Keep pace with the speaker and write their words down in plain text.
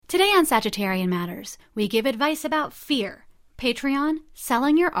Today on Sagittarian Matters, we give advice about fear, Patreon,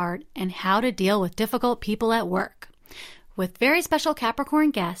 selling your art, and how to deal with difficult people at work. With very special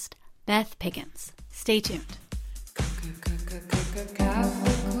Capricorn guest, Beth Pickens. Stay tuned.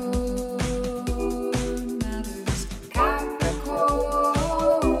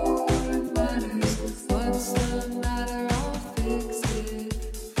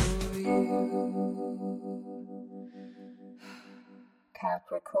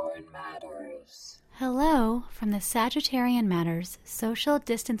 Capricorn Matters. Hello from the Sagittarian Matters Social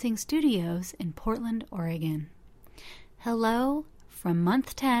Distancing Studios in Portland, Oregon. Hello from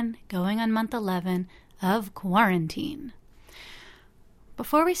month 10 going on month 11 of quarantine.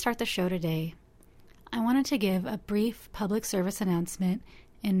 Before we start the show today, I wanted to give a brief public service announcement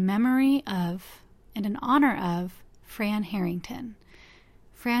in memory of and in honor of Fran Harrington.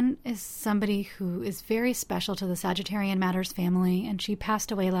 Fran is somebody who is very special to the Sagittarian Matters family, and she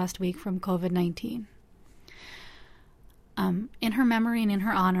passed away last week from COVID-19. In her memory and in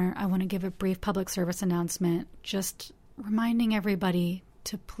her honor, I want to give a brief public service announcement, just reminding everybody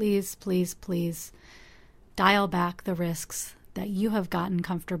to please, please, please dial back the risks that you have gotten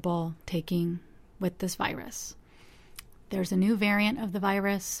comfortable taking with this virus. There's a new variant of the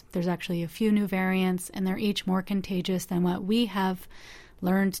virus. There's actually a few new variants, and they're each more contagious than what we have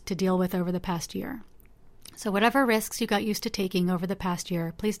learned to deal with over the past year. So whatever risks you got used to taking over the past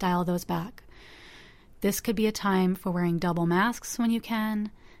year, please dial those back. This could be a time for wearing double masks when you can.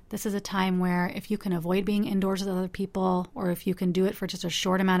 This is a time where if you can avoid being indoors with other people, or if you can do it for just a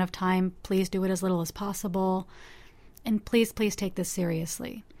short amount of time, please do it as little as possible. And please, please take this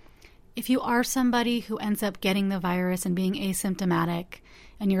seriously. If you are somebody who ends up getting the virus and being asymptomatic,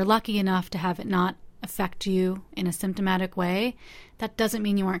 and you're lucky enough to have it not affect you in a symptomatic way, that doesn't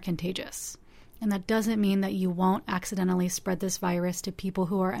mean you aren't contagious. And that doesn't mean that you won't accidentally spread this virus to people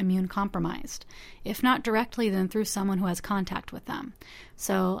who are immune compromised. If not directly, then through someone who has contact with them.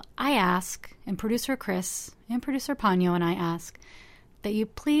 So I ask, and producer Chris and producer Ponyo and I ask, that you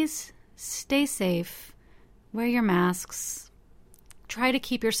please stay safe, wear your masks, try to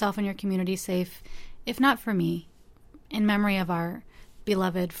keep yourself and your community safe, if not for me, in memory of our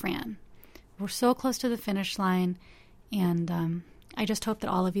beloved Fran. We're so close to the finish line, and I just hope that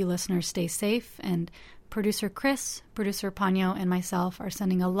all of you listeners stay safe, and producer Chris, producer Ponyo, and myself are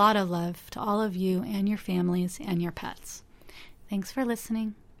sending a lot of love to all of you and your families and your pets. Thanks for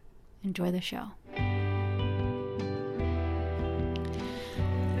listening. Enjoy the show.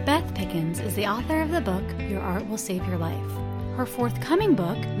 Beth Pickens is the author of the book, Your Art Will Save Your Life. Her forthcoming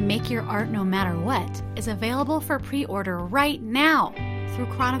book, Make Your Art No Matter What, is available for pre-order right now through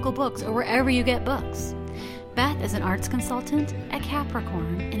Chronicle Books or wherever you get books. Beth is an arts consultant, a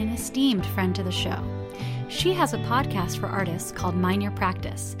Capricorn, and an esteemed friend to the show. She has a podcast for artists called Mind Your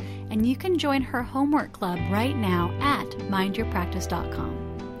Practice, and you can join her homework club right now at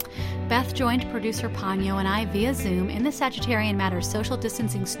mindyourpractice.com. Beth joined producer Ponyo and I via Zoom in the Sagittarian Matters Social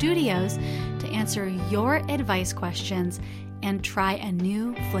Distancing Studios to answer your advice questions and try a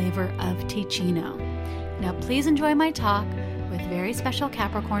new flavor of Ticino. Now please enjoy my talk with very special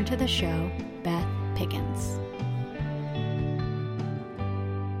Capricorn to the show, Beth Pickens.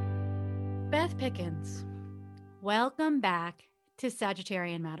 Beth Pickens, welcome back to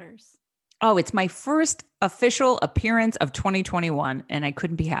Sagittarian Matters. Oh, it's my first official appearance of 2021, and I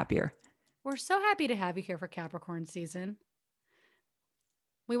couldn't be happier. We're so happy to have you here for Capricorn season.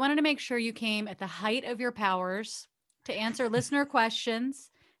 We wanted to make sure you came at the height of your powers to answer listener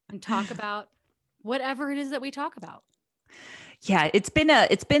questions and talk about whatever it is that we talk about. Yeah, it's been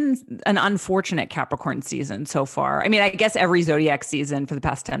an unfortunate Capricorn season so far. I mean, I guess every zodiac season for the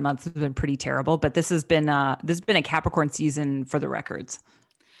past 10 months has been pretty terrible, but this has been a Capricorn season for the records.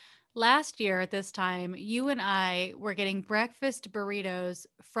 Last year at this time, you and I were getting breakfast burritos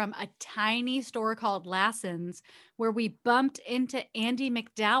from a tiny store called Lassen's, where we bumped into Andy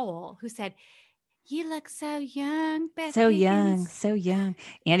McDowell, who said, "You look so young, Beth. So young, so young."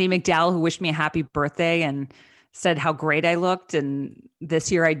 Andy McDowell, who wished me a happy birthday and said how great I looked. And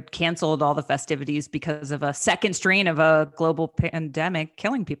this year I canceled all the festivities because of a second strain of a global pandemic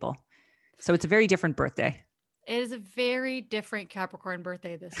killing people. So it's a very different birthday. It is a very different Capricorn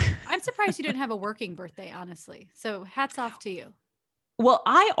birthday this year. I'm surprised you didn't have a working birthday, honestly. So hats off to you. Well,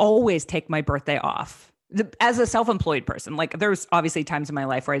 I always take my birthday off. As a self-employed person, like there's obviously times in my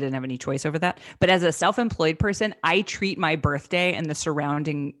life where I didn't have any choice over that. But as a self-employed person, I treat my birthday and the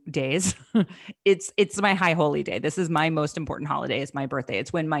surrounding days. It's my high holy day. This is my most important holiday, is my birthday.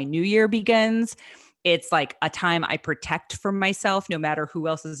 It's when my new year begins. It's like a time I protect for myself, no matter who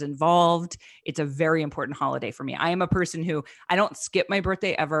else is involved. It's a very important holiday for me. I am a person who I don't skip my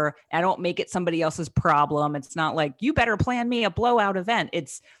birthday ever. I don't make it somebody else's problem. It's not like, you better plan me a blowout event.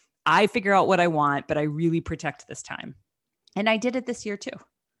 It's, I figure out what I want, but I really protect this time. And I did it this year too.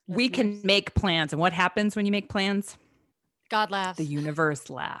 We can make plans. And what happens when you make plans? God laughs. The universe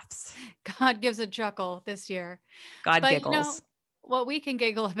laughs. God gives a chuckle this year. God giggles. What we can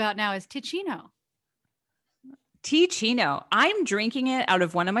giggle about now is Ticino. Ticino. I'm drinking it out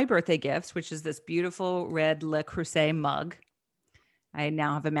of one of my birthday gifts, which is this beautiful red Le Creuset mug. I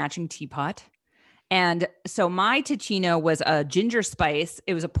now have a matching teapot. And so my Ticino was a ginger spice.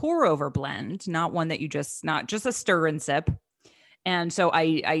 It was a pour over blend, not one that you not just a stir and sip. And so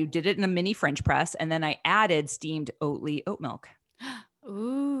I did it in a mini French press, and then I added steamed Oatly oat milk.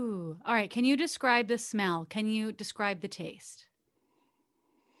 Ooh. All right. Can you describe the smell? Can you describe the taste?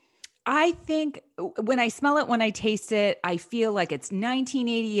 I think when I smell it, when I taste it, I feel like it's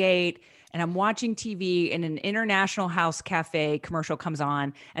 1988 and I'm watching TV and an International House Cafe commercial comes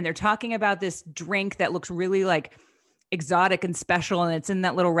on and they're talking about this drink that looks really like exotic and special. And it's in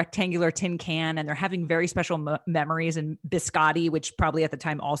that little rectangular tin can and they're having very special memories and biscotti, which probably at the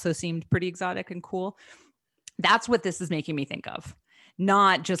time also seemed pretty exotic and cool. That's what this is making me think of.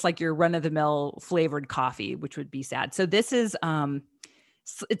 Not just like your run of the mill flavored coffee, which would be sad. So this is,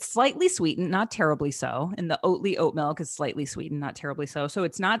 it's slightly sweetened, not terribly so. And the Oatly oat milk is slightly sweetened, not terribly so. So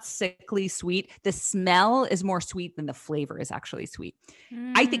it's not sickly sweet. The smell is more sweet than the flavor is actually sweet.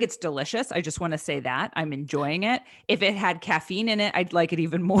 I think it's delicious. I just want to say that I'm enjoying it. If it had caffeine in it, I'd like it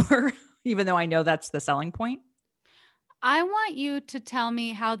even more, even though I know that's the selling point. I want you to tell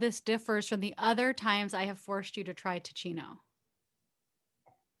me how this differs from the other times I have forced you to try Ticino.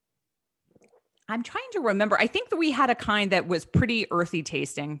 I'm trying to remember. I think that we had a kind that was pretty earthy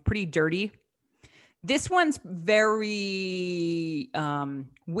tasting, pretty dirty. This one's very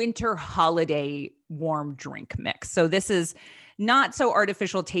winter holiday warm drink mix. So this is not so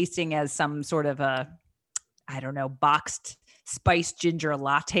artificial tasting as some sort of boxed spiced ginger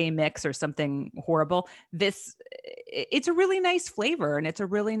latte mix or something horrible. It's a really nice flavor and it's a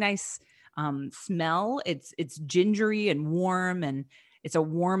really nice smell. It's gingery and warm and it's a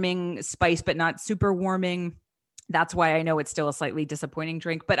warming spice, but not super warming. That's why I know it's still a slightly disappointing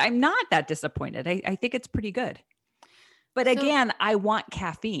drink, but I'm not that disappointed. I think it's pretty good. But again, I want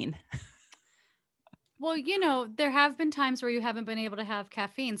caffeine. Well, there have been times where you haven't been able to have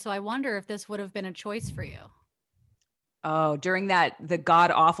caffeine. So I wonder if this would have been a choice for you. Oh, during the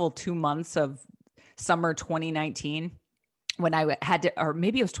god awful 2 months of summer 2019. When I had to, or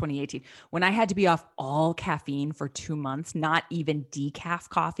maybe it was 2018, when I had to be off all caffeine for 2 months, not even decaf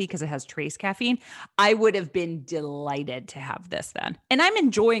coffee because it has trace caffeine, I would have been delighted to have this then. And I'm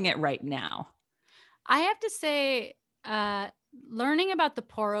enjoying it right now. I have to say, learning about the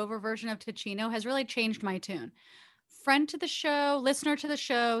pour over version of Ticino has really changed my tune. Friend to the show, listener to the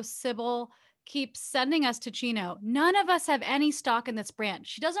show, Sybil keeps sending us Ticino. None of us have any stock in this brand.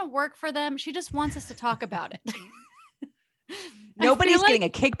 She doesn't work for them. She just wants us to talk about it. Nobody's getting a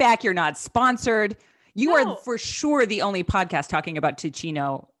kickback. You're not sponsored. You are for sure the only podcast talking about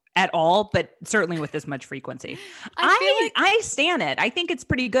Ticino at all, but certainly with this much frequency. I stan it. I think it's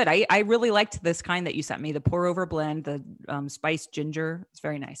pretty good. I really liked this kind that you sent me, the pour over blend, the spiced ginger. It's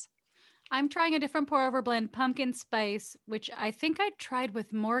very nice. I'm trying a different pour over blend, pumpkin spice, which I think I tried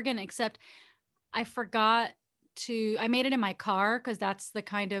with Morgan, except I forgot I made it in my car because that's the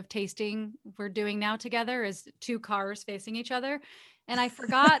kind of tasting we're doing now together is 2 cars facing each other. And I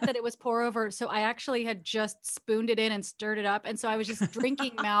forgot that it was pour over. So I actually had just spooned it in and stirred it up. And so I was just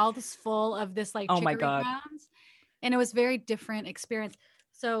drinking mouths full of this like chicory grounds. And it was very different experience.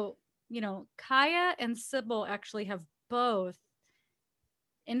 So, Kaya and Sybil actually have both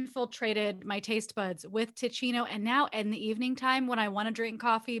infiltrated my taste buds with Ticino. And now in the evening time when I want to drink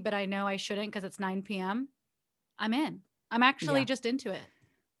coffee, but I know I shouldn't because it's 9 p.m., I'm in. I'm actually just into it.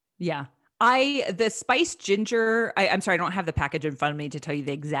 Yeah. The spiced ginger, I'm sorry, I don't have the package in front of me to tell you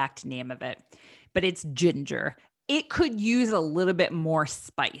the exact name of it, but it's ginger. It could use a little bit more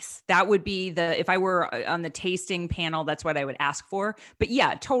spice. That would be if I were on the tasting panel, that's what I would ask for. But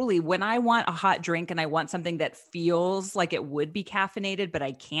yeah, totally. When I want a hot drink and I want something that feels like it would be caffeinated, but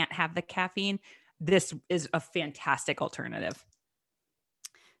I can't have the caffeine, this is a fantastic alternative.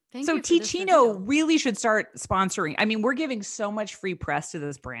 So Ticino really should start sponsoring. I mean, we're giving so much free press to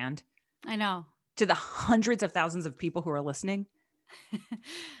this brand. I know. To the hundreds of thousands of people who are listening.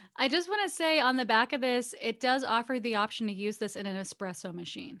 I just want to say on the back of this, it does offer the option to use this in an espresso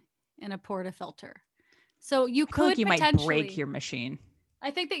machine, in a portafilter. So you could you might break your machine.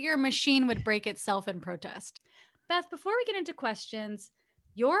 I think that your machine would break itself in protest. Beth, before we get into questions,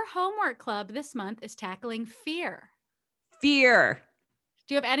 your homework club this month is tackling fear. Fear.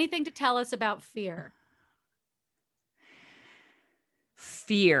 Do you have anything to tell us about fear?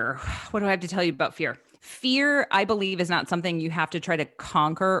 Fear. What do I have to tell you about fear? Fear, I believe, is not something you have to try to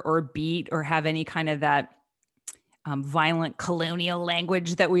conquer or beat or have any kind of that violent colonial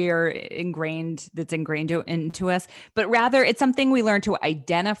language that that's ingrained into us, but rather it's something we learn to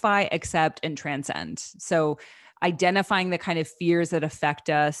identify, accept, and transcend. So identifying the kind of fears that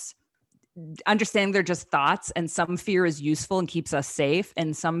affect us, understanding they're just thoughts, and some fear is useful and keeps us safe,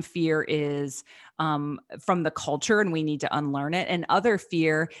 and some fear is from the culture and we need to unlearn it, and other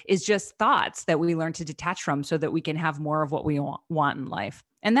fear is just thoughts that we learn to detach from so that we can have more of what we want in life.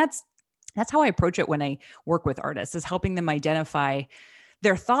 And that's how I approach it when I work with artists, is helping them identify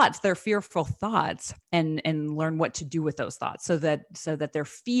their thoughts, their fearful thoughts, and learn what to do with those thoughts so that their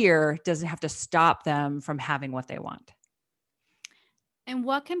fear doesn't have to stop them from having what they want. And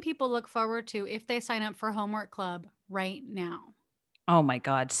what can people look forward to if they sign up for Homework Club right now? Oh my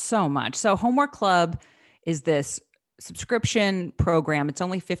God, so much. So Homework Club is this subscription program. It's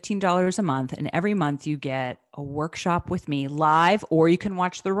only $15 a month. And every month you get a workshop with me live, or you can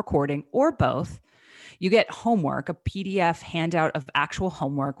watch the recording, or both. You get homework, a PDF handout of actual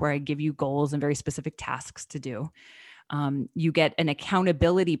homework where I give you goals and very specific tasks to do. You get an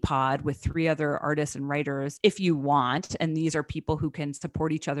accountability pod with 3 other artists and writers if you want. And these are people who can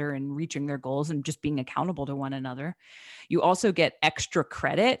support each other in reaching their goals and just being accountable to one another. You also get extra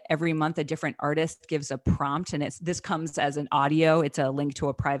credit. Every month, a different artist gives a prompt, and this comes as an audio. It's a link to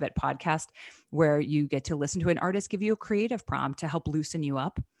a private podcast where you get to listen to an artist give you a creative prompt to help loosen you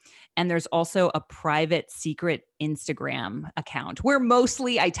up. And there's also a private secret Instagram account where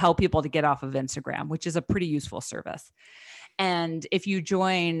mostly I tell people to get off of Instagram, which is a pretty useful service. And if you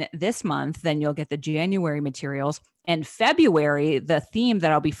join this month, then you'll get the January materials. And February, the theme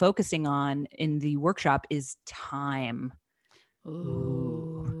that I'll be focusing on in the workshop is time.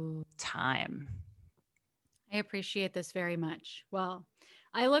 Ooh, time. I appreciate this very much. Well,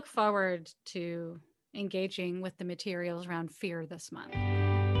 I look forward to engaging with the materials around fear this month.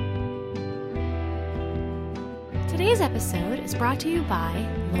 Today's episode is brought to you by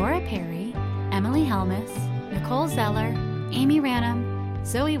Laura Perry, Emily Helmus, Nicole Zeller, Amy Ranum,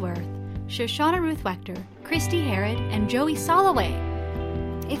 Zoe Worth, Shoshana Ruth Wechter, Christy Herod, and Joey Soloway.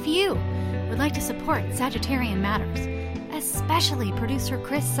 If you would like to support Sagittarian Matters, especially producer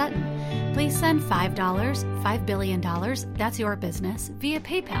Chris Sutton, please send $5, $5 billion, that's your business, via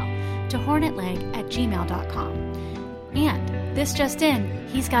PayPal to hornetleg@gmail.com. And this just in,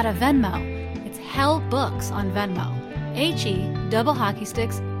 he's got a Venmo. It's Hell Books on Venmo. HE double hockey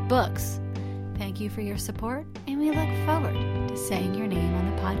sticks books. Thank you for your support, and we look forward to saying your name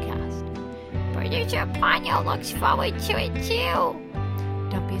on the podcast. Producer Ponyo looks forward to it too.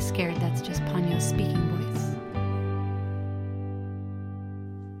 Don't be scared, that's just Ponyo's speaking voice.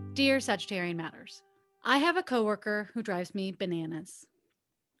 Dear Sagittarian Matters, I have a coworker who drives me bananas.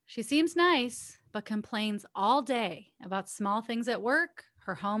 She seems nice, but complains all day about small things at work,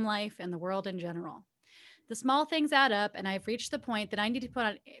 her home life, and the world in general. The small things add up, and I've reached the point that I need to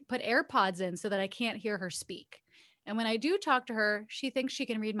put AirPods in so that I can't hear her speak. And when I do talk to her, she thinks she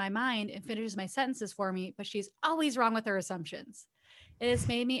can read my mind and finishes my sentences for me, but she's always wrong with her assumptions. It has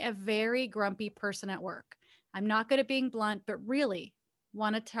made me a very grumpy person at work. I'm not good at being blunt, but really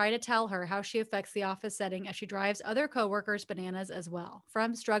want to try to tell her how she affects the office setting as she drives other coworkers bananas as well,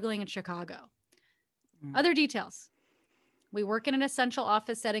 from struggling in Chicago. Other details. We work in an essential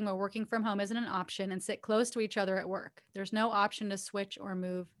office setting where working from home isn't an option and sit close to each other at work. There's no option to switch or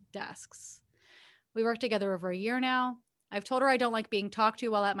move desks. We work together over a year now. I've told her I don't like being talked to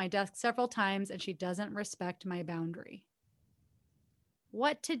while at my desk several times, and she doesn't respect my boundary.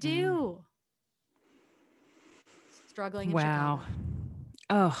 What to do? Struggling in Chicago.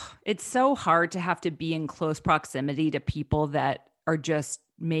 Oh, it's so hard to have to be in close proximity to people that are just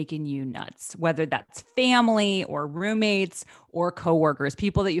making you nuts, whether that's family or roommates or coworkers,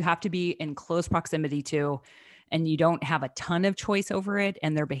 people that you have to be in close proximity to, and you don't have a ton of choice over it,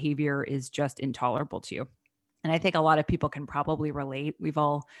 and their behavior is just intolerable to you. And I think a lot of people can probably relate. We've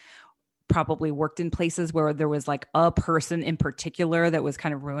all probably worked in places where there was like a person in particular that was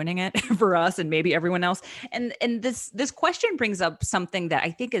kind of ruining it for us and maybe everyone else. And this question brings up something that I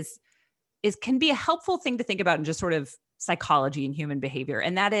think is can be a helpful thing to think about in just sort of psychology and human behavior.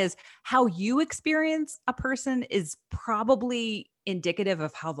 And that is how you experience a person is probably indicative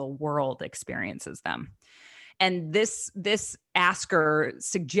of how the world experiences them. And this asker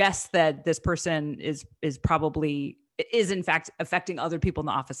suggests that this person is probably is in fact affecting other people in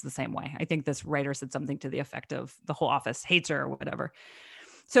the office the same way. I think this writer said something to the effect of the whole office hates her or whatever.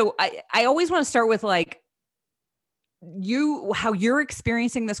 So I always want to start with like how you're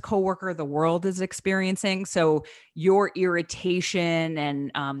experiencing this coworker, the world is experiencing. So your irritation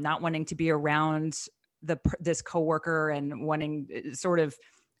and not wanting to be around this coworker and wanting sort of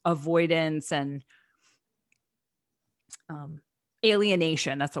avoidance and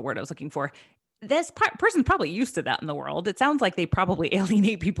alienation. That's the word I was looking for. This person's probably used to that in the world. It sounds like they probably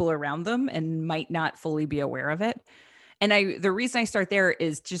alienate people around them and might not fully be aware of it. And the reason I start there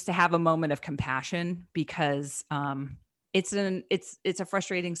is just to have a moment of compassion, because it's a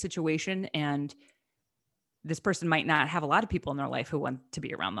frustrating situation, and this person might not have a lot of people in their life who want to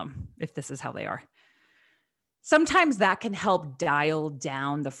be around them if this is how they are. Sometimes that can help dial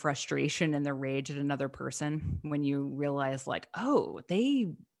down the frustration and the rage at another person when you realize like, oh, they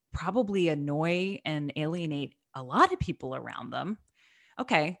probably annoy and alienate a lot of people around them.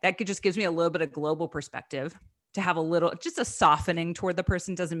 Okay, that just gives me a little bit of global perspective. To have just a softening toward the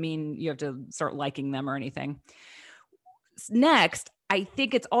person doesn't mean you have to start liking them or anything. Next, I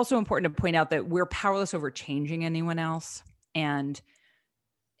think it's also important to point out that we're powerless over changing anyone else. And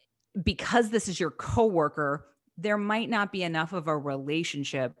because this is your coworker, there might not be enough of a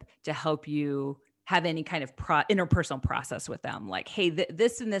relationship to help you have any kind of interpersonal process with them. Like, hey,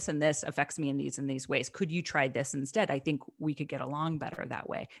 this and this and this affects me in these ways. Could you try this instead? I think we could get along better that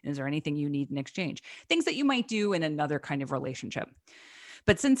way. Is there anything you need in exchange? Things that you might do in another kind of relationship.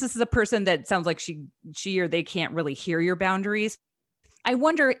 But since this is a person that sounds like she or they can't really hear your boundaries, I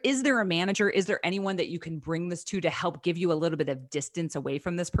wonder, is there a manager? Is there anyone that you can bring this to help give you a little bit of distance away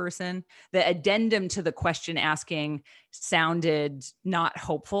from this person? The addendum to the question asking sounded not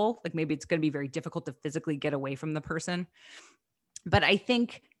hopeful. Like maybe it's going to be very difficult to physically get away from the person. But I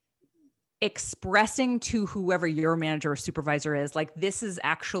think expressing to whoever your manager or supervisor is, like, this is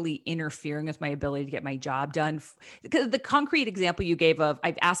actually interfering with my ability to get my job done. Because the concrete example you gave of,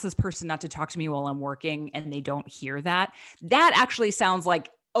 I've asked this person not to talk to me while I'm working and they don't hear that actually sounds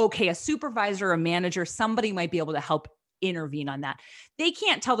like, okay, a supervisor, a manager, somebody might be able to help intervene on that. They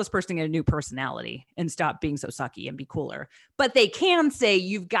can't tell this person to get a new personality and stop being so sucky and be cooler, but they can say,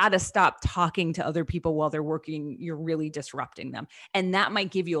 you've got to stop talking to other people while they're working. You're really disrupting them. And that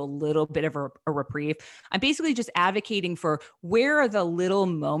might give you a little bit of a reprieve. I'm basically just advocating for where are the little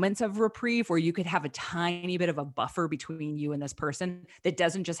moments of reprieve where you could have a tiny bit of a buffer between you and this person that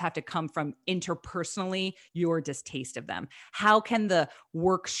doesn't just have to come from interpersonally your distaste of them. How can the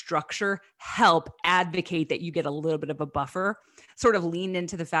work structure help advocate that you get a little bit of a buffer, sort of lean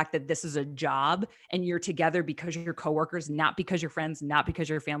into the fact that this is a job and you're together because you're coworkers, not because you're friends, not because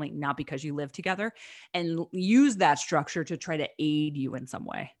you're family, not because you live together, and use that structure to try to aid you in some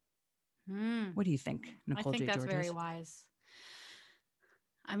way. What do you think, Nicole? I think J. that's Georges? very wise.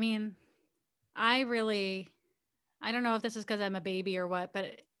 I mean, I don't know if this is because I'm a baby or what,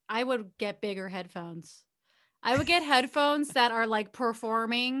 but I would get bigger headphones. I would get headphones that are like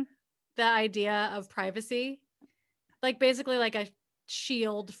performing the idea of privacy. Like basically like a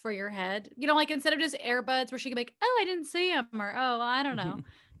shield for your head, like instead of just earbuds where she can be like, oh, I didn't see him, or, oh, I don't know,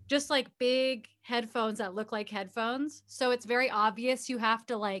 just like big headphones that look like headphones. So it's very obvious you have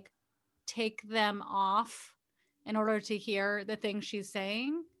to like take them off in order to hear the things she's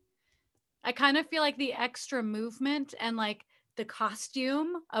saying. I kind of feel like the extra movement and like the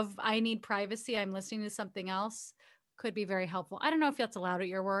costume of I need privacy, I'm listening to something else, could be very helpful. I don't know if that's allowed at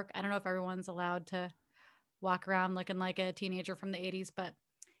your work. I don't know if everyone's allowed to walk around looking like a teenager from the 80s, but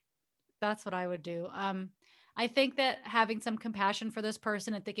that's what I would do. I think that having some compassion for this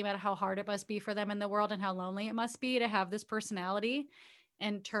person and thinking about how hard it must be for them in the world and how lonely it must be to have this personality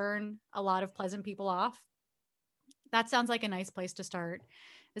and turn a lot of pleasant people off. That sounds like a nice place to start,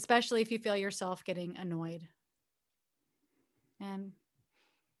 especially if you feel yourself getting annoyed. And,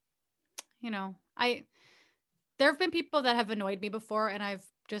 there have been people that have annoyed me before, and I've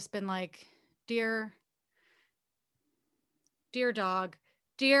just been like, dear dog,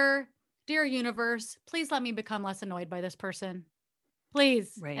 dear universe, please let me become less annoyed by this person,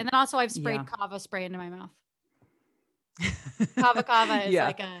 please. Right. And then also I've sprayed kava spray into my mouth. Kava is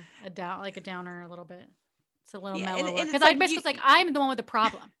like a downer a little bit. It's a little mellower. Because I was like, I'm the one with the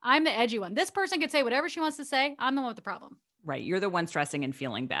problem. I'm the edgy one. This person could say whatever she wants to say. I'm the one with the problem. Right. You're the one stressing and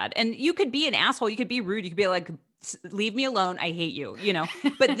feeling bad. And you could be an asshole. You could be rude. You could be like, leave me alone. I hate you,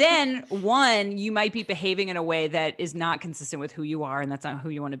 but then one, you might be behaving in a way that is not consistent with who you are. And that's not who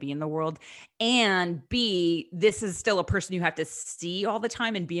you want to be in the world. And B, this is still a person you have to see all the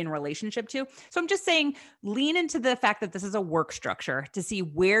time and be in relationship to. So I'm just saying, lean into the fact that this is a work structure to see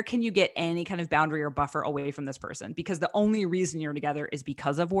where can you get any kind of boundary or buffer away from this person, because the only reason you're together is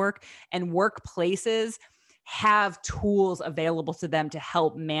because of work, and workplaces have tools available to them to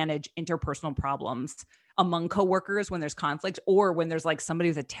help manage interpersonal problems among coworkers when there's conflict, or when there's like somebody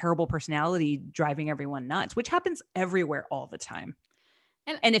with a terrible personality driving everyone nuts, which happens everywhere all the time.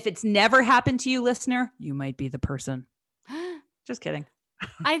 And if it's never happened to you, listener, you might be the person. Just kidding.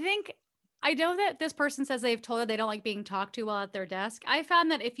 I know that this person says they've told her they don't like being talked to while at their desk. I found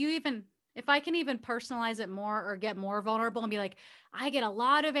that if I can even personalize it more or get more vulnerable and be like, I get a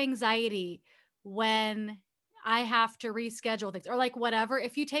lot of anxiety when I have to reschedule things or like whatever.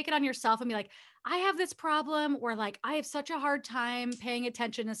 If you take it on yourself and be like, I have this problem where like I have such a hard time paying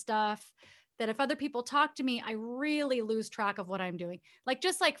attention to stuff that if other people talk to me, I really lose track of what I'm doing. Like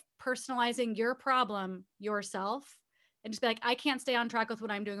just like personalizing your problem yourself and just be like, I can't stay on track with what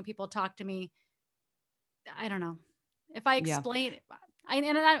I'm doing when people talk to me. I don't know. If I explain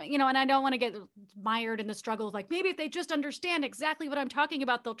and I don't want to get mired in the struggle of like, maybe if they just understand exactly what I'm talking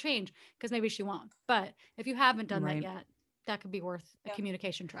about, they'll change, because maybe she won't. But if you haven't done that yet, that could be worth a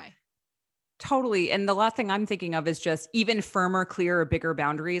communication try. Totally. And the last thing I'm thinking of is just even firmer, clearer, bigger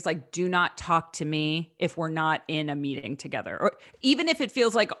boundaries. Like, do not talk to me if we're not in a meeting together. Or even if it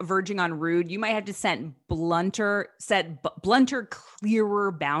feels like verging on rude, you might have to set blunter,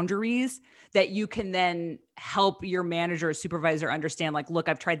 clearer boundaries that you can then help your manager or supervisor understand, like, look,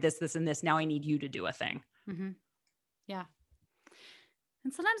 I've tried this, this, and this. Now I need you to do a thing. Mm-hmm. Yeah.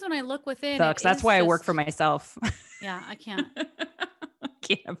 And sometimes when I look within, sucks. That's why I work for myself. Yeah, I can't.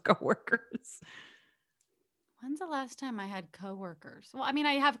 Can't have coworkers. When's the last time I had coworkers? Well, I mean,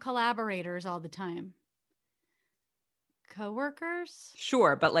 I have collaborators all the time. Coworkers?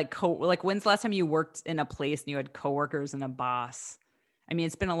 Sure, but like when's the last time you worked in a place and you had coworkers and a boss? I mean,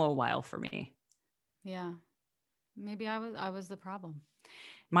 it's been a little while for me. Yeah. Maybe I was the problem.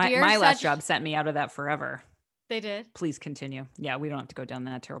 My last job sent me out of that forever. They did? Please continue. Yeah, we don't have to go down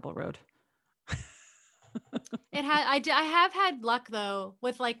that terrible road. I have had luck though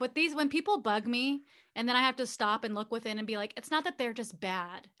with these, when people bug me and then I have to stop and look within and be like, it's not that they're just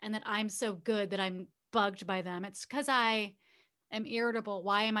bad and that I'm so good that I'm bugged by them. It's because I am irritable.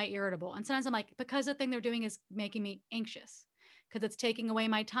 Why am I irritable? And sometimes I'm like, because the thing they're doing is making me anxious, because it's taking away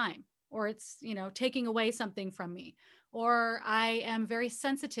my time, or it's, taking away something from me, or I am very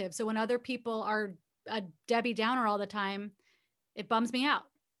sensitive. So when other people are a Debbie Downer all the time, it bums me out.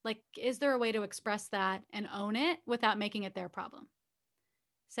 Like, is there a way to express that and own it without making it their problem?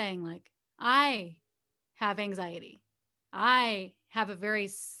 Saying like, I have anxiety. I have a very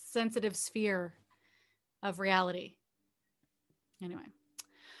sensitive sphere of reality. Anyway,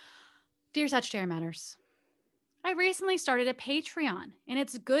 dear Sagittarius Matters, I recently started a Patreon and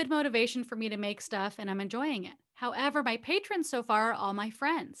it's good motivation for me to make stuff and I'm enjoying it. However, my patrons so far are all my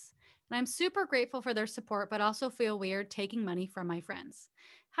friends and I'm super grateful for their support, but also feel weird taking money from my friends.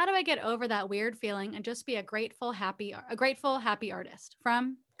 How do I get over that weird feeling and just be a grateful, happy artist?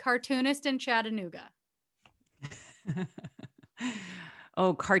 From Cartoonist in Chattanooga.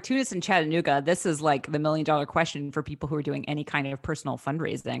 Oh, Cartoonist in Chattanooga. This is like the $1 million question for people who are doing any kind of personal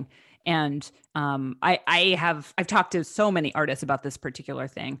fundraising. And I've talked to so many artists about this particular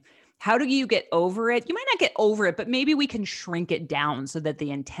thing. How do you get over it? You might not get over it, but maybe we can shrink it down so that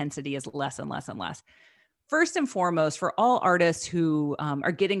the intensity is less and less and less. First and foremost, for all artists who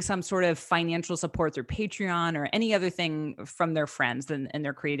are getting some sort of financial support through Patreon or any other thing from their friends and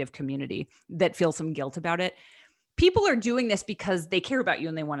their creative community that feel some guilt about it, people are doing this because they care about you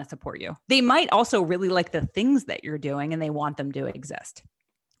and they want to support you. They might also really like the things that you're doing and they want them to exist.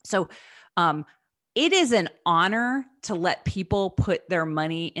 So it is an honor to let people put their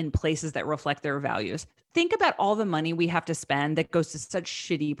money in places that reflect their values. Think about all the money we have to spend that goes to such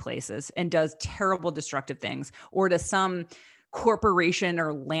shitty places and does terrible, destructive things, or to some corporation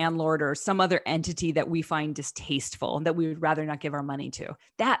or landlord or some other entity that we find distasteful and that we would rather not give our money to.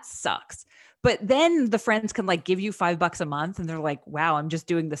 That sucks. But then the friends can like give you $5 a month and they're like, wow, I'm just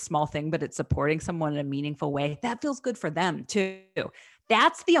doing this small thing, but it's supporting someone in a meaningful way. That feels good for them too.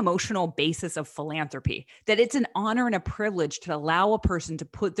 That's the emotional basis of philanthropy, that it's an honor and a privilege to allow a person to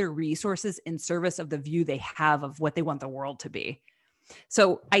put their resources in service of the view they have of what they want the world to be.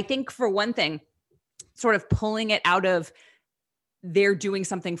 So I think for one thing, sort of pulling it out of they're doing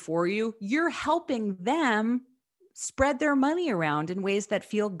something for you, you're helping them spread their money around in ways that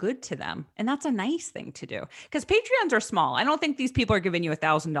feel good to them. And that's a nice thing to do because Patreons are small. I don't think these people are giving you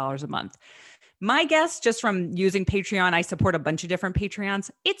 $1,000 a month. My guess, just from using Patreon, I support a bunch of different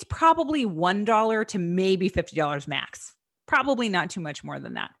Patreons. It's probably $1 to maybe $50 max. Probably not too much more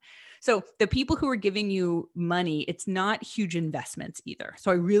than that. So the people who are giving you money, it's not huge investments either.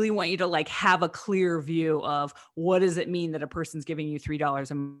 So I really want you to like have a clear view of what does it mean that a person's giving you $3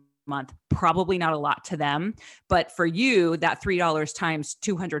 a month? Probably not a lot to them, but for you, that $3 times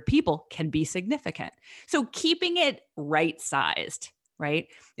 200 people can be significant. So keeping it right-sized, right?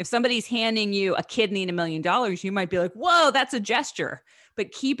 If somebody's handing you a kidney and $1 million, you might be like, whoa, that's a gesture,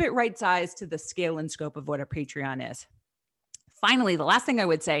 but keep it right-sized to the scale and scope of what a Patreon is. Finally, the last thing I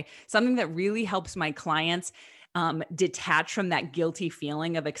would say, something that really helps my clients detach from that guilty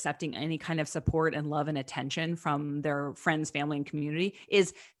feeling of accepting any kind of support and love and attention from their friends, family, and community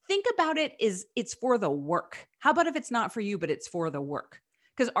is think about it as it's for the work. How about if it's not for you, but it's for the work?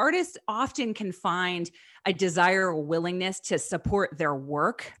 Because artists often can find a desire or willingness to support their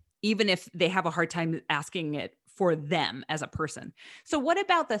work, even if they have a hard time asking it for them as a person. So what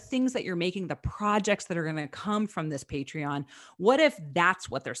about the things that you're making, the projects that are going to come from this Patreon? What if that's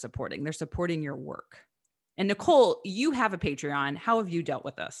what they're supporting? They're supporting your work. And Nicole, you have a Patreon. How have you dealt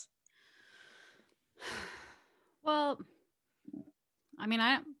with this? Well, I mean,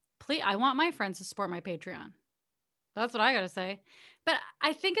 I want my friends to support my Patreon. That's what I got to say. But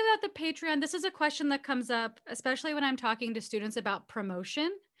I think about the Patreon. This is a question that comes up, especially when I'm talking to students about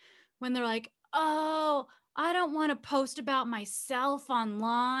promotion, when they're like, oh, I don't want to post about myself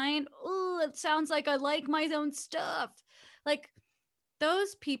online. Oh, it sounds like I like my own stuff. Like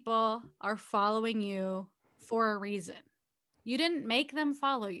those people are following you for a reason. You didn't make them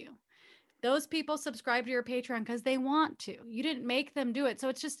follow you. Those people subscribe to your Patreon because they want to. You didn't make them do it. So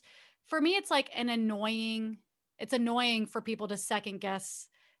it's just, for me, it's like it's annoying for people to second guess.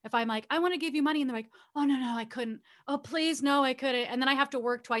 If I'm like, I want to give you money. And they're like, oh, no, I couldn't. Oh, please, no, I couldn't. And then I have to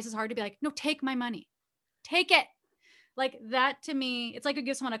work twice as hard to be like, no, take my money. Take it. Like that to me, it's like you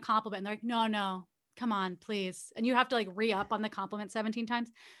give someone a compliment and they're like, no, come on, please. And you have to like re-up on the compliment 17 times.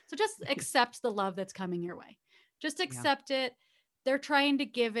 So just accept the love that's coming your way. Just accept it. They're trying to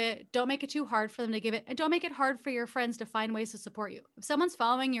give it. Don't make it too hard for them to give it. And don't make it hard for your friends to find ways to support you. If someone's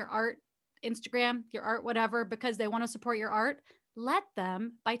following your art, Instagram, your art, whatever, because they want to support your art, let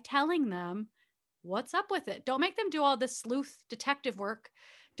them by telling them what's up with it. Don't make them do all this sleuth detective work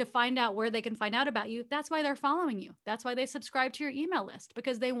to find out where they can find out about you. That's why they're following you. That's why they subscribe to your email list,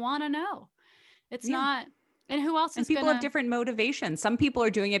 because they want to know. It's not, and who else is people have different motivations. Some people are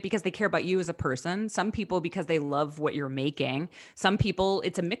doing it because they care about you as a person. Some people because they love what you're making. Some people,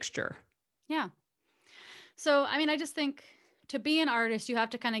 it's a mixture. Yeah. So, I mean, I just think to be an artist, you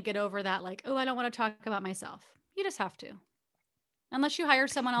have to kind of get over that, like, oh, I don't want to talk about myself. You just have to. Unless you hire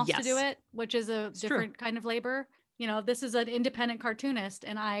someone else to do it, which is a different kind of labor. You know, this is an independent cartoonist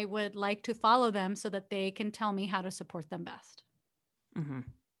and I would like to follow them so that they can tell me how to support them best. Mm-hmm.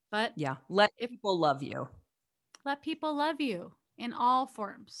 But let people love you. Let people love you in all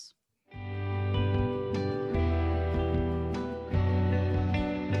forms.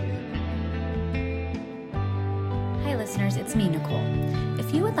 Hi, listeners. It's me, Nicole.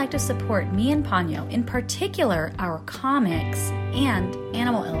 If you would like to support me and Ponyo, in particular our comics and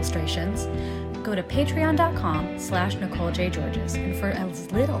animal illustrations, go to patreon.com/NicoleJGeorges. And for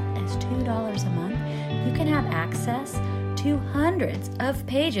as little as $2 a month, you can have access to hundreds of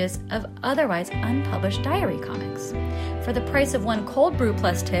pages of otherwise unpublished diary comics. For the price of one cold brew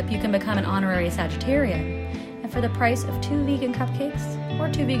plus tip, you can become an honorary Sagittarian. And for the price of 2 vegan cupcakes or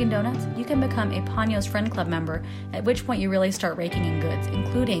 2 vegan donuts, you can become a Ponyo's Friend Club member, at which point you really start raking in goods,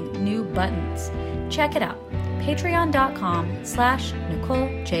 including new buttons. Check it out.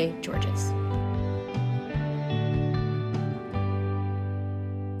 Patreon.com/NicoleJGeorges.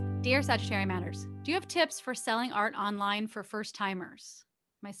 Dear Sagittarian Matters, do you have tips for selling art online for first timers?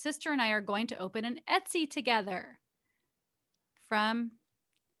 My sister and I are going to open an Etsy together. From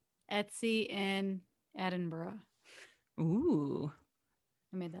Etsy in Edinburgh. Ooh.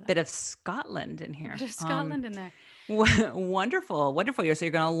 I made that up. Bit of Scotland in here. Bit of Scotland in there. Wonderful. So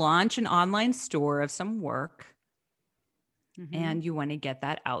you're going to launch an online store of some work and you want to get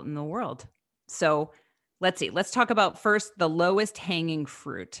that out in the world. So let's see. Let's talk about first the lowest hanging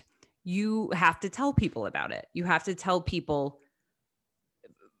fruit. You have to tell people about it. You have to tell people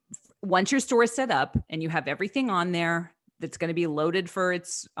once your store is set up and you have everything on there that's going to be loaded for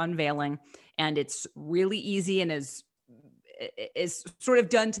its unveiling and it's really easy and is sort of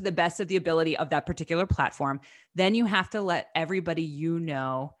done to the best of the ability of that particular platform, then you have to let everybody you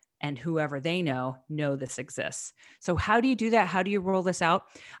know and whoever they know this exists. So how do you do that? How do you roll this out?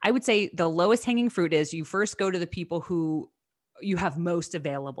 I would say the lowest hanging fruit is you first go to the people who you have most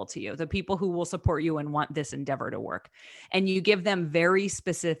available to you, the people who will support you and want this endeavor to work. And you give them very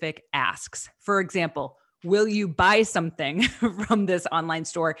specific asks. For example, will you buy something from this online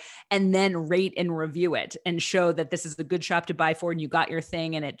store and then rate and review it and show that this is a good shop to buy for and you got your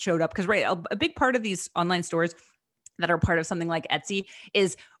thing and it showed up? Because a big part of these online stores that are part of something like Etsy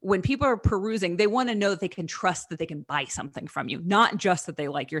is when people are perusing, they want to know that they can trust that they can buy something from you, not just that they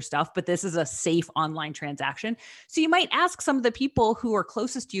like your stuff, but this is a safe online transaction. So you might ask some of the people who are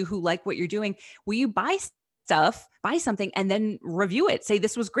closest to you who like what you're doing, will you buy something and then review it? Say,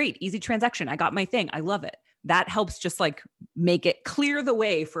 this was great, easy transaction. I got my thing. I love it. That helps just like make it clear the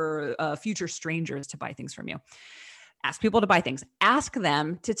way for future strangers to buy things from you. Ask people to buy things. Ask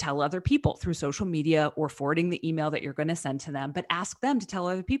them to tell other people through social media or forwarding the email that you're going to send to them, but ask them to tell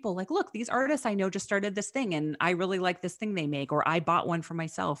other people like, look, these artists I know just started this thing and I really like this thing they make, or I bought one for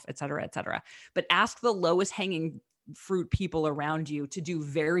myself, et cetera, et cetera. But ask the lowest hanging fruit people around you to do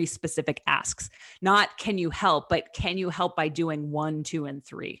very specific asks. Not can you help, but can you help by doing 1, 2, and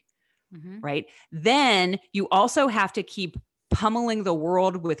 3, right? Then you also have to keep pummeling the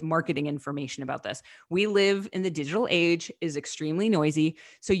world with marketing information about this. We live in the digital age, is extremely noisy.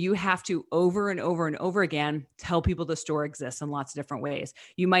 So you have to over and over and over again, tell people the store exists in lots of different ways.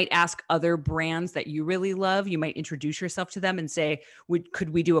 You might ask other brands that you really love. You might introduce yourself to them and say, could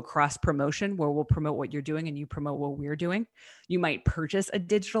we do a cross promotion where we'll promote what you're doing and you promote what we're doing? You might purchase a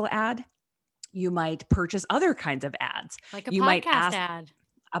digital ad. You might purchase other kinds of ads. Like a you podcast might ask, ad.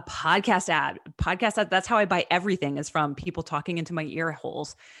 A podcast ad. That's how I buy everything, is from people talking into my ear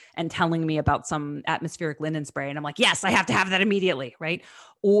holes and telling me about some atmospheric linen spray. And I'm like, yes, I have to have that immediately. Right.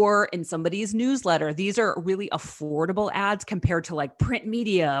 Or in somebody's newsletter. These are really affordable ads compared to like print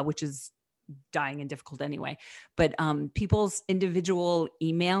media, which is dying and difficult anyway. But people's individual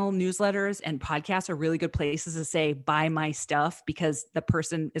email newsletters and podcasts are really good places to say, buy my stuff, because the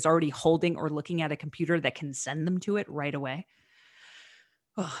person is already holding or looking at a computer that can send them to it right away.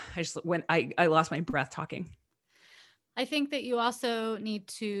 Oh, I lost my breath talking. I think that you also need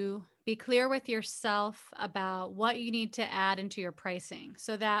to be clear with yourself about what you need to add into your pricing.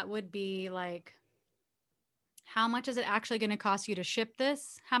 So that would be like, how much is it actually going to cost you to ship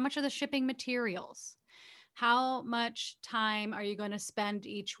this? How much are the shipping materials? How much time are you going to spend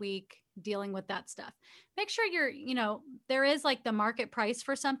each week dealing with that stuff? Make sure there is like the market price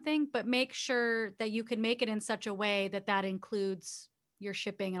for something, but make sure that you can make it in such a way that that includes your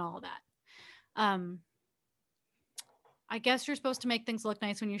shipping and all of that. I guess you're supposed to make things look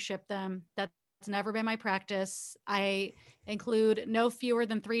nice when you ship them. That's never been my practice. I include no fewer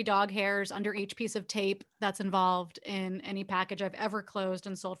than 3 dog hairs under each piece of tape that's involved in any package I've ever closed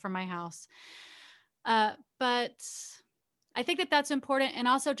and sold from my house. But I think that that's important. And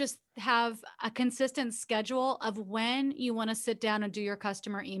also just have a consistent schedule of when you want to sit down and do your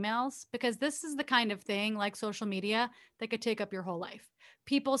customer emails, because this is the kind of thing like social media that could take up your whole life.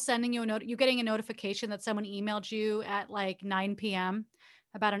 People sending you you getting a notification that someone emailed you at like 9 p.m.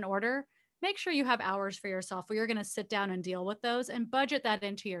 about an order. Make sure you have hours for yourself where you're going to sit down and deal with those and budget that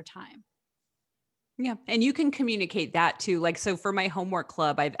into your time. Yeah. And you can communicate that too. Like, so for my homework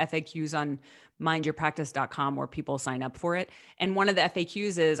club, I have FAQs on mindyourpractice.com where people sign up for it. And one of the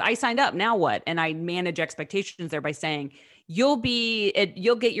FAQs is, I signed up, now what? And I manage expectations there by saying, you'll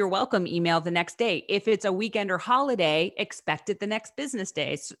get your welcome email the next day. If it's a weekend or holiday, expect it the next business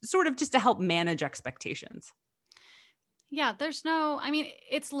day. It's sort of just to help manage expectations. Yeah.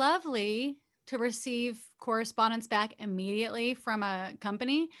 It's lovely to receive correspondence back immediately from a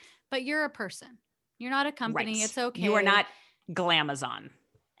company, but you're a person. You're not a company. Right. It's okay. You are not Glamazon.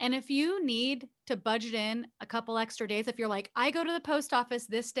 And if you need to budget in a couple extra days, if you're like, I go to the post office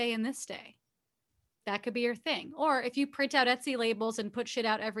this day and this day, that could be your thing. Or if you print out Etsy labels and put shit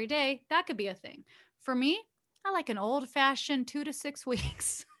out every day, that could be a thing. For me, I like an old fashioned 2 to 6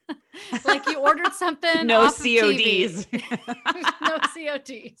 weeks. Like you ordered something. No off CODs. No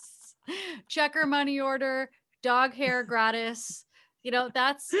CODs. Checker money order, dog hair gratis.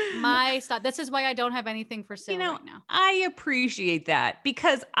 That's my stuff. This is why I don't have anything for sale right now. I appreciate that,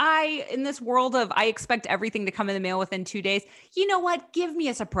 because in this world of, I expect everything to come in the mail within 2 days. You know what? Give me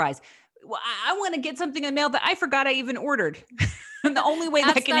a surprise. I want to get something in the mail that I forgot I even ordered. And the only way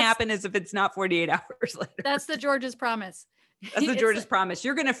that can happen is if it's not 48 hours later. That's the George's promise. That's the George's promise.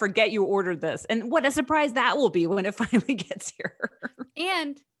 You're going to forget you ordered this. And what a surprise that will be when it finally gets here.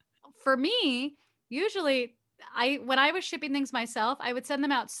 And for me, usually when I was shipping things myself, I would send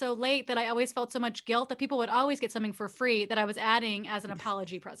them out so late that I always felt so much guilt that people would always get something for free that I was adding as an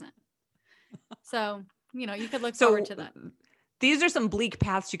apology present. So, you could look forward to that. These are some bleak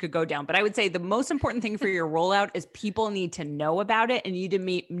paths you could go down, but I would say the most important thing for your rollout is people need to know about it, and you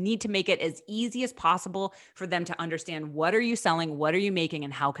need to make it as easy as possible for them to understand what are you selling, what are you making,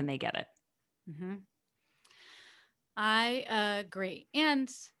 and how can they get it. Mm-hmm. I agree. And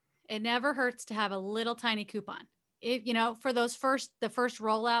it never hurts to have a little tiny coupon. If, for the first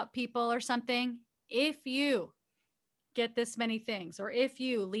rollout people or something, if you get this many things, or if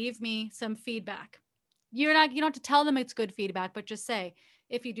you leave me some feedback, you don't have to tell them it's good feedback, but just say,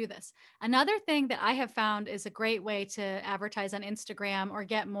 if you do this. Another thing that I have found is a great way to advertise on Instagram or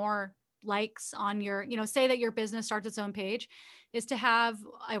get more likes on your, say that your business starts its own page, is to have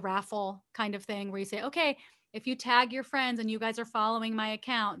a raffle kind of thing where you say, okay, if you tag your friends and you guys are following my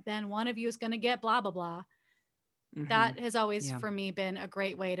account, then one of you is going to get blah, blah, blah. Mm-hmm. That has always, for me, been a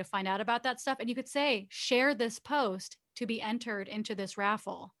great way to find out about that stuff. And you could say, share this post to be entered into this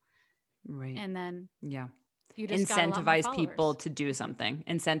raffle. Right. And then, you just incentivize people to do something,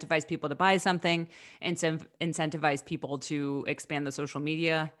 incentivize people to buy something, and incentivize people to expand the social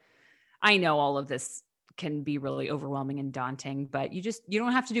media. I know all of this can be really overwhelming and daunting, but you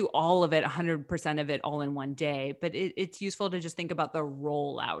don't have to do all of it, 100% of it all in one day, but it's useful to just think about the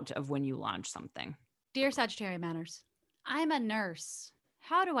rollout of when you launch something. Dear Sagittarius Matters, I'm a nurse.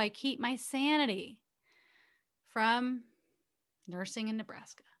 How do I keep my sanity? From Nursing in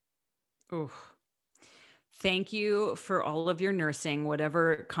Nebraska. Ooh. Thank you for all of your nursing,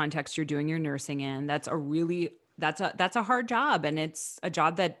 whatever context you're doing your nursing in. That's a hard job. And it's a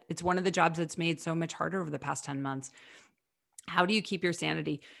job it's one of the jobs that's made so much harder over the past 10 months. How do you keep your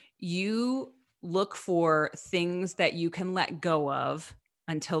sanity? You look for things that you can let go of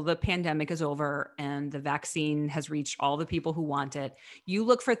until the pandemic is over and the vaccine has reached all the people who want it. You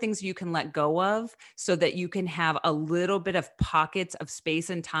look for things you can let go of so that you can have a little bit of pockets of space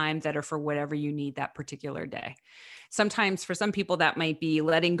and time that are for whatever you need that particular day. Sometimes for some people that might be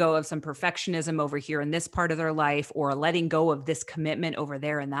letting go of some perfectionism over here in this part of their life, or letting go of this commitment over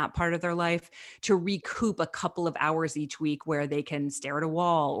there in that part of their life, to recoup a couple of hours each week where they can stare at a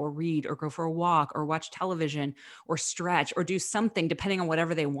wall or read or go for a walk or watch television or stretch or do something depending on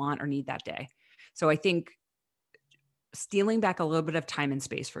whatever they want or need that day. So I think stealing back a little bit of time and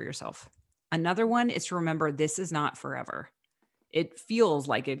space for yourself. Another one is to remember this is not forever. It feels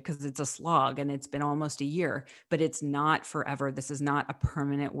like it because it's a slog and it's been almost a year, but it's not forever. This is not a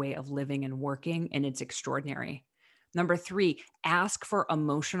permanent way of living and working, and it's extraordinary. Number 3, ask for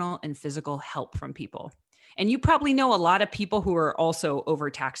emotional and physical help from people. And you probably know a lot of people who are also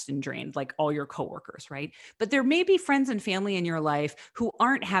overtaxed and drained, like all your coworkers, right? But there may be friends and family in your life who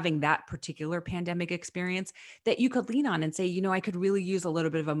aren't having that particular pandemic experience that you could lean on and say, I could really use a little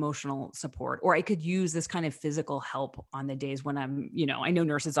bit of emotional support, or I could use this kind of physical help on the days when I'm, I know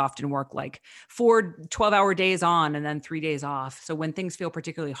nurses often work like 4 12-hour days on and then 3 days off. So when things feel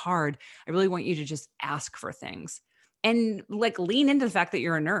particularly hard, I really want you to just ask for things. And like lean into the fact that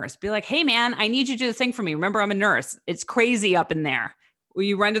you're a nurse. Be like, hey man, I need you to do this thing for me. Remember, I'm a nurse. It's crazy up in there. Will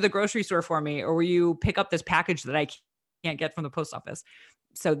you run to the grocery store for me? Or will you pick up this package that I can't get from the post office?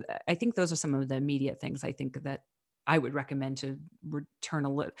 So I think those are some of the immediate things I think that I would recommend to turn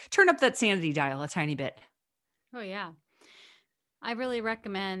up that sanity dial a tiny bit. Oh yeah. I really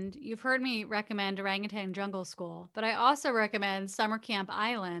recommend, you've heard me recommend Orangutan Jungle School, but I also recommend Summer Camp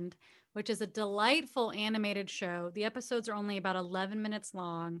Island, which is a delightful animated show. The episodes are only about 11 minutes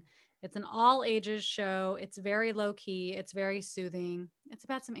long. It's an all ages show. It's very low key. It's very soothing. It's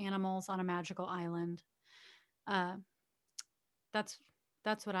about some animals on a magical island. That's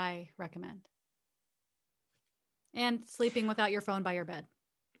what I recommend. And sleeping without your phone by your bed.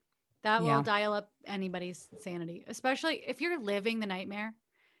 That will dial up anybody's sanity, especially if you're living the nightmare.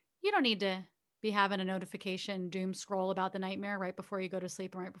 You don't need to be having a notification doom scroll about the nightmare right before you go to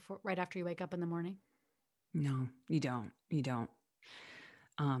sleep and right after you wake up in the morning. No, you don't.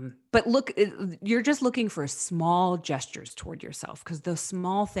 But look, you're just looking for small gestures toward yourself because those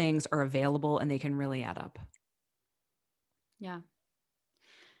small things are available and they can really add up. Yeah.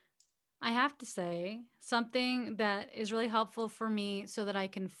 I have to say something that is really helpful for me so that I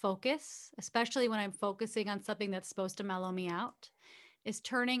can focus, especially when I'm focusing on something that's supposed to mellow me out, is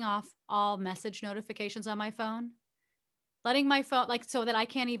turning off all message notifications on my phone. Letting my phone, so that I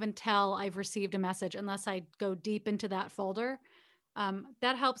can't even tell I've received a message unless I go deep into that folder.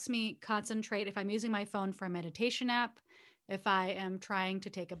 That helps me concentrate if I'm using my phone for a meditation app, if I am trying to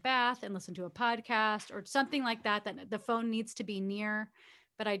take a bath and listen to a podcast or something like that, that the phone needs to be near,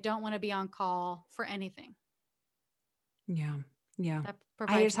 but I don't want to be on call for anything. Yeah. Yeah. That I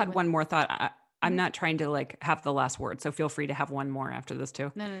provides just you had with. one more thought. I'm Mhm. not trying to like have the last word, so feel free to have one more after this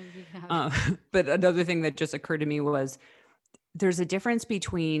too. No, you can have it. But another thing that just occurred to me was there's a difference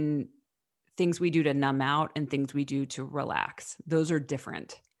between things we do to numb out and things we do to relax. Those are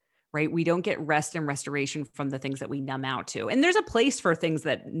different, right? We don't get rest and restoration from the things that we numb out to. And there's a place for things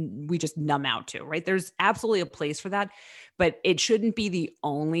that we just numb out to, right? There's absolutely a place for that, but it shouldn't be the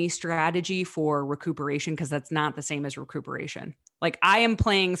only strategy for recuperation because that's not the same as recuperation. Like I am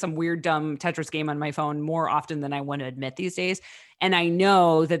playing some weird, dumb Tetris game on my phone more often than I want to admit these days. And I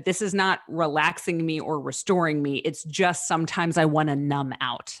know that this is not relaxing me or restoring me. It's just sometimes I want to numb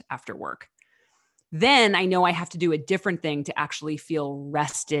out after work. Then I know I have to do a different thing to actually feel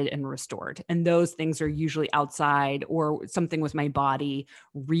rested and restored. And those things are usually outside or something with my body,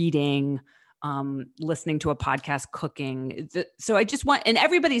 reading, listening to a podcast, cooking. So I just want, and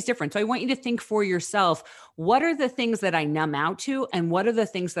everybody's different. So I want you to think for yourself, what are the things that I numb out to and what are the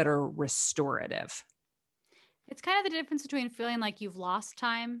things that are restorative? It's kind of the difference between feeling like you've lost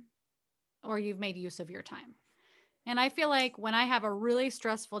time or you've made use of your time. And I feel like when I have a really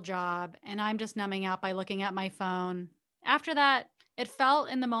stressful job and I'm just numbing out by looking at my phone, after that, it felt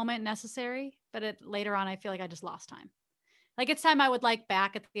in the moment necessary, but later on, I feel like I just lost time. Like it's time I would like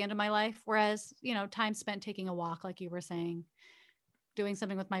back at the end of my life. Whereas, time spent taking a walk, like you were saying, doing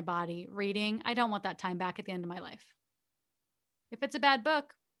something with my body, reading, I don't want that time back at the end of my life. If it's a bad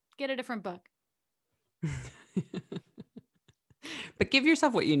book, get a different book. But give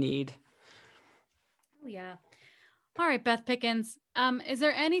yourself what you need. Oh, yeah. All right, Beth Pickens. Is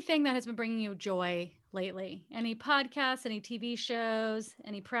there anything that has been bringing you joy lately? Any podcasts, any TV shows,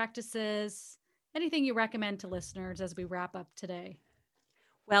 any practices, anything you recommend to listeners as we wrap up today?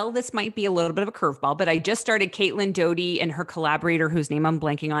 Well, this might be a little bit of a curveball, but I just started Caitlin Doty and her collaborator, whose name I'm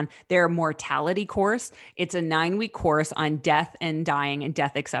blanking on, their mortality course. It's a 9-week course on death and dying and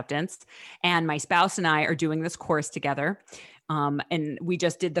death acceptance. And my spouse and I are doing this course together. And we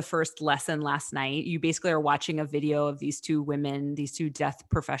just did the first lesson last night. You basically are watching a video of these two women, these two death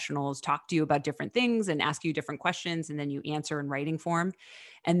professionals talk to you about different things and ask you different questions. And then you answer in writing form.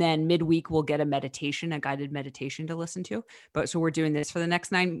 And then midweek, we'll get a guided meditation to listen to. But so we're doing this for the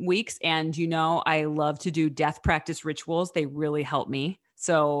next 9 weeks. And, I love to do death practice rituals. They really help me.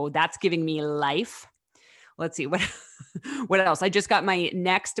 So that's giving me life. Let's see what else. I just got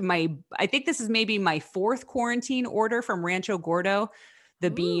I think this is maybe my 4th quarantine order from Rancho Gordo,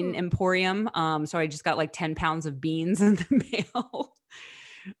 the bean emporium. So I just got like 10 pounds of beans in the mail.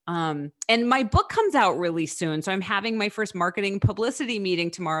 And my book comes out really soon. So I'm having my first marketing publicity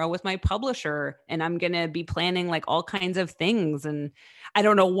meeting tomorrow with my publisher, and I'm going to be planning like all kinds of things. And I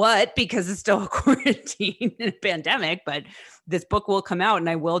don't know what, because it's still a quarantine and a pandemic, but this book will come out and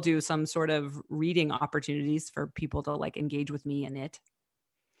I will do some sort of reading opportunities for people to like engage with me in it.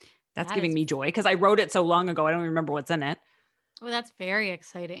 That's giving me joy because I wrote it so long ago. I don't remember what's in it. Well, that's very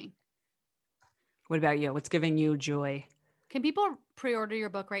exciting. What about you? What's giving you joy? Can people pre-order your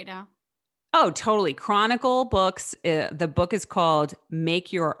book right now? Oh, totally. Chronicle Books. The book is called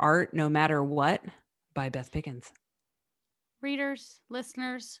Make Your Art No Matter What by Beth Pickens. Readers,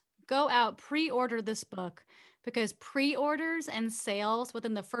 listeners, go out, pre-order this book because pre-orders and sales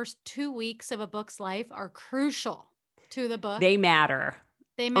within the first 2 weeks of a book's life are crucial to the book. They matter.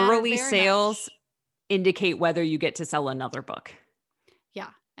 Early sales indicate whether you get to sell another book. Yeah.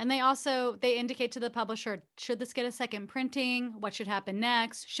 And they indicate to the publisher, should this get a second printing? What should happen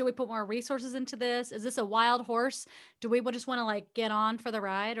next? Should we put more resources into this? Is this a wild horse? Do we just want to like get on for the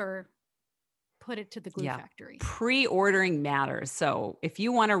ride or put it to the glue factory? Pre-ordering matters. So if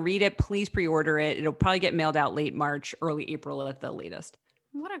you want to read it, please pre-order it. It'll probably get mailed out late March, early April at the latest.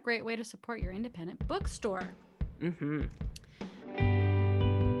 What a great way to support your independent bookstore. Mm-hmm.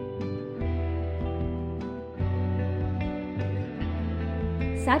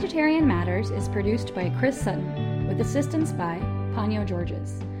 Sagittarian Matters is produced by Chris Sutton with assistance by Ponyo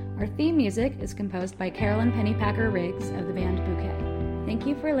Georges. Our theme music is composed by Carolyn Pennypacker Riggs of the band Bouquet. Thank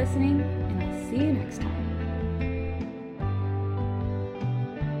you for listening, and I'll see you next time.